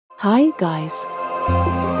Hi guys.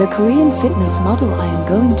 The Korean fitness model I am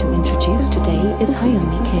going to introduce today is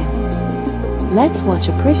Hyunmi Kim. Let's watch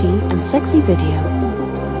a pretty and sexy video.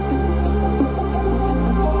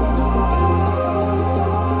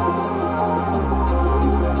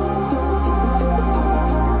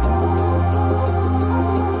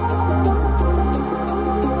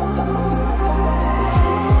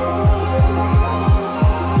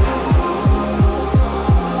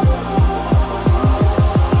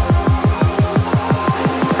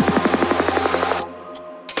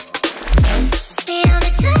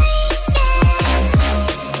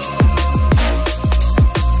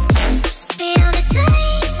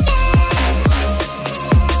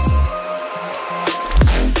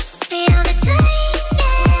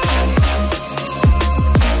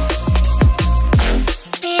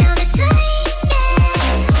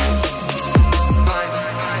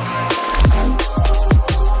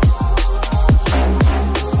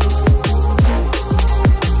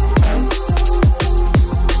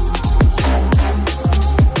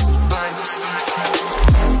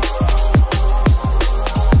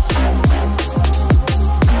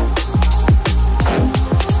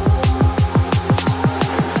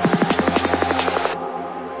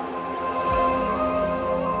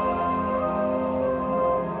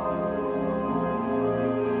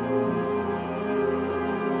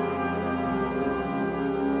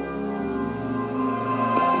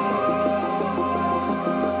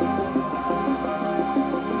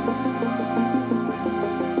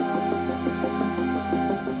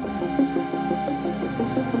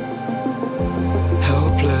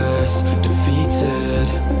 Defeated,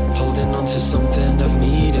 holding on to something I've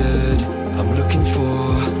needed. I'm looking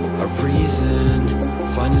for a reason,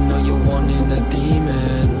 finding all you're wanting, a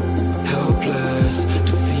demon. Helpless,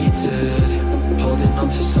 defeated, holding on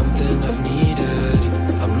to something I've needed.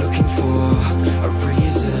 I'm looking for a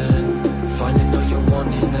reason, finding all you're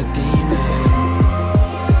wanting, a demon.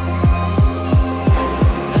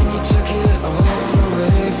 And you took it all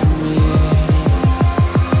away from me.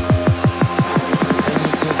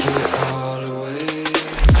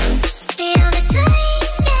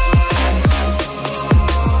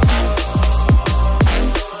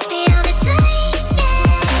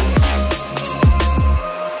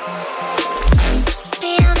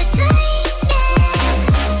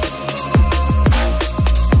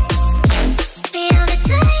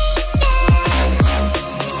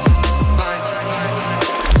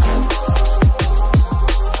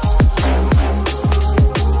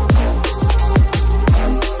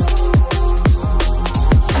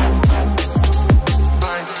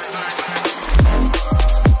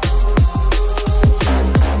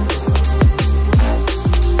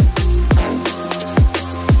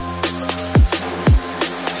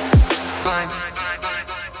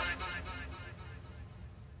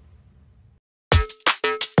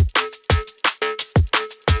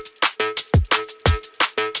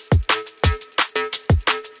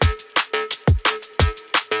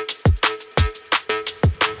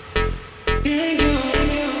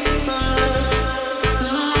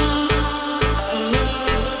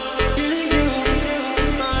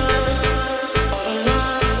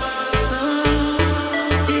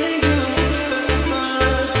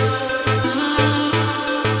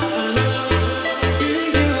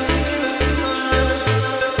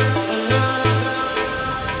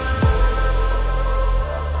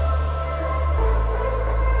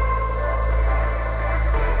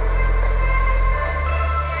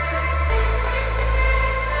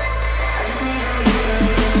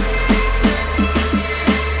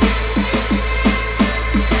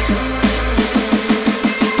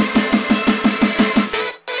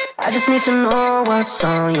 I just need to know what's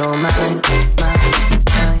on your mind.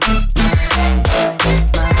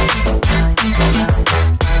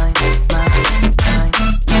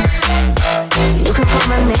 You can call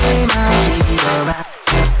my name, I'll be around.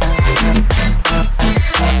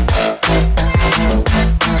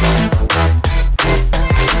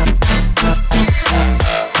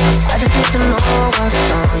 I just need to know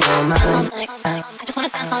what's on your mind. I just wanna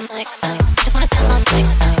dance all night. I just wanna dance all night.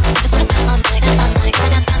 I just wanna dance all night. Dance all night. I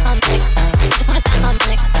dance all night. I just wanna dance all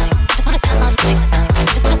night. I just wanna dance all night.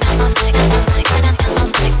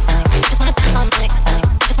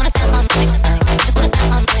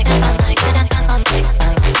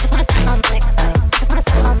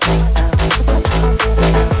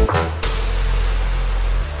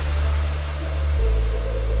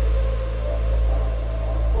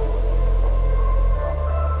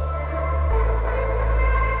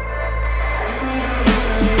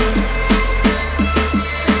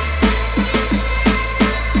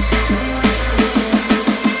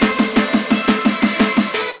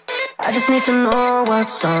 I just need to know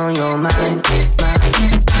what's on your mind.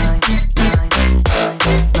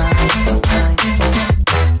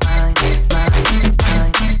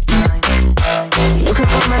 You can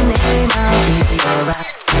call my name, I'll be alright.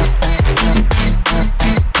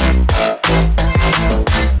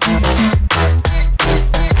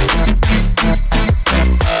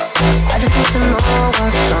 I just need to know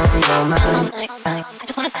what's on your mind. I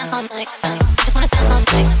just wanna dance all night. I just wanna dance all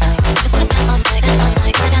night. I just wanna dance all night. Dance all night.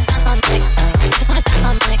 Dance all night. I just wanna dance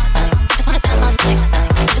all night. I just wanna dance all night.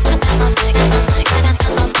 I just wanna dance all night. Dance all night. Dance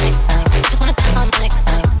all night. I just wanna dance all night.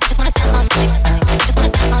 I just wanna dance all night. I just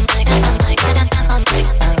wanna dance all night. Dance all night. Dance all night.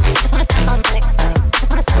 I just wanna dance all night. I just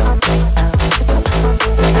wanna dance all night.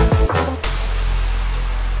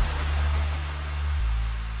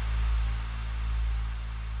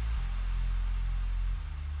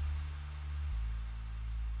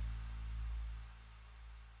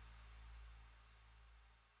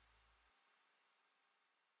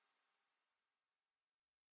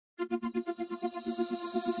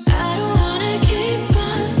 I don't wanna keep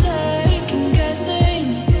on second guessing,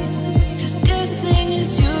 'cause guessing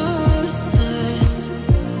is useless.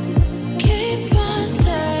 Keep on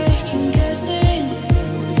second guessing,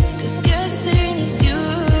 'cause guessing is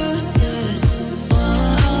useless.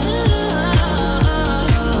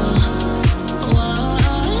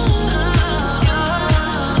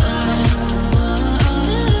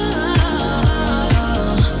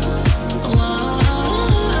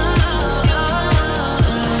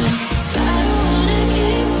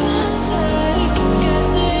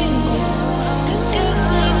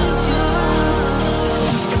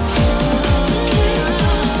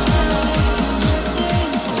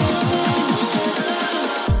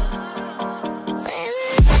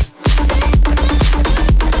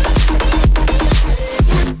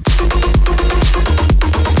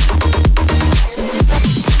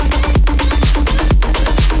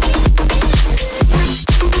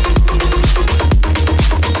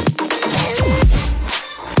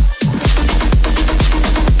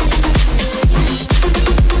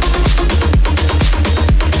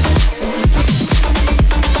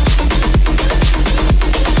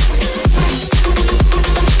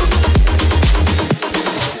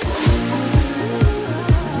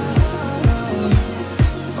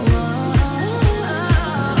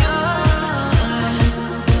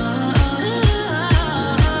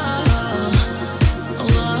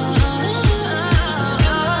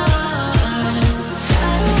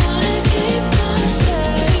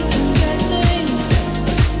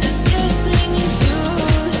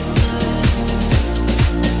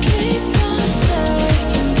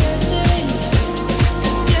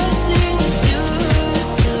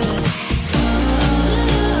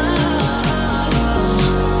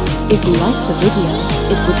 If you like the video,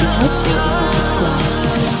 it would be helpful